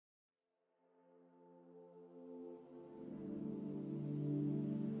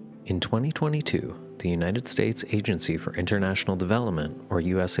In 2022, the United States Agency for International Development, or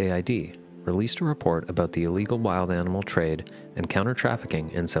USAID, released a report about the illegal wild animal trade and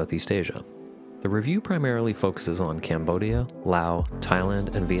counter-trafficking in Southeast Asia. The review primarily focuses on Cambodia, Laos,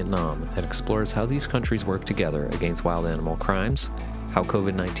 Thailand, and Vietnam and explores how these countries work together against wild animal crimes, how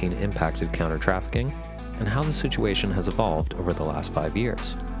COVID-19 impacted counter-trafficking, and how the situation has evolved over the last 5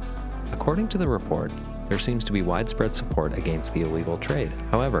 years. According to the report, there seems to be widespread support against the illegal trade.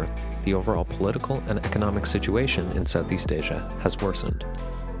 However, the overall political and economic situation in Southeast Asia has worsened.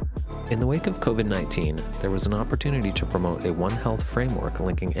 In the wake of COVID-19, there was an opportunity to promote a One Health framework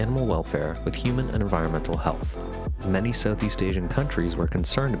linking animal welfare with human and environmental health. Many Southeast Asian countries were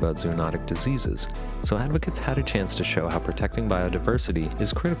concerned about zoonotic diseases, so advocates had a chance to show how protecting biodiversity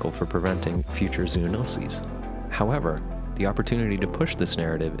is critical for preventing future zoonoses. However, the opportunity to push this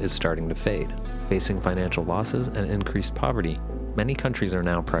narrative is starting to fade. Facing financial losses and increased poverty, many countries are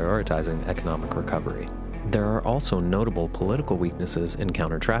now prioritizing economic recovery. There are also notable political weaknesses in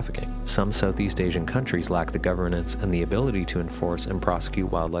counter-trafficking. Some Southeast Asian countries lack the governance and the ability to enforce and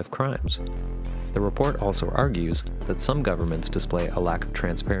prosecute wildlife crimes. The report also argues that some governments display a lack of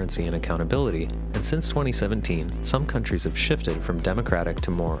transparency and accountability, and since 2017, some countries have shifted from democratic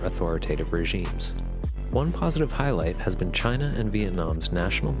to more authoritative regimes. One positive highlight has been China and Vietnam's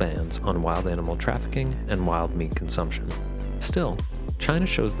national bans on wild animal trafficking and wild meat consumption. Still, China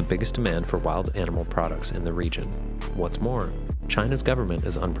shows the biggest demand for wild animal products in the region. What's more, China's government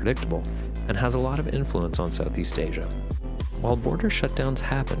is unpredictable and has a lot of influence on Southeast Asia. While border shutdowns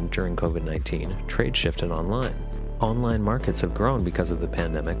happened during COVID-19, trade shifted online. Online markets have grown because of the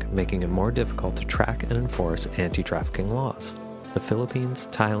pandemic, making it more difficult to track and enforce anti-trafficking laws. The Philippines,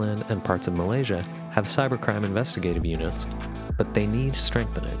 Thailand, and parts of Malaysia have cybercrime investigative units, but they need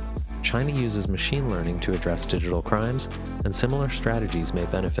strengthening. China uses machine learning to address digital crimes, and similar strategies may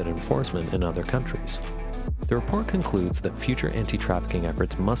benefit enforcement in other countries. The report concludes that future anti-trafficking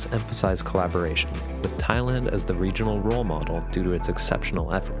efforts must emphasize collaboration, with Thailand as the regional role model due to its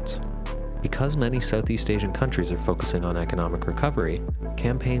exceptional efforts. Because many Southeast Asian countries are focusing on economic recovery,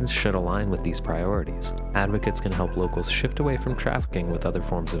 campaigns should align with these priorities. Advocates can help locals shift away from trafficking with other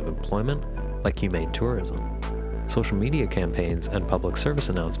forms of employment, like humane tourism. Social media campaigns and public service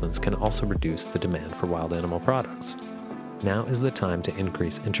announcements can also reduce the demand for wild animal products. Now is the time to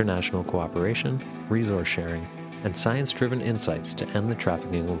increase international cooperation, resource sharing, and science-driven insights to end the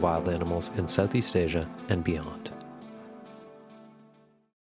trafficking of wild animals in Southeast Asia and beyond.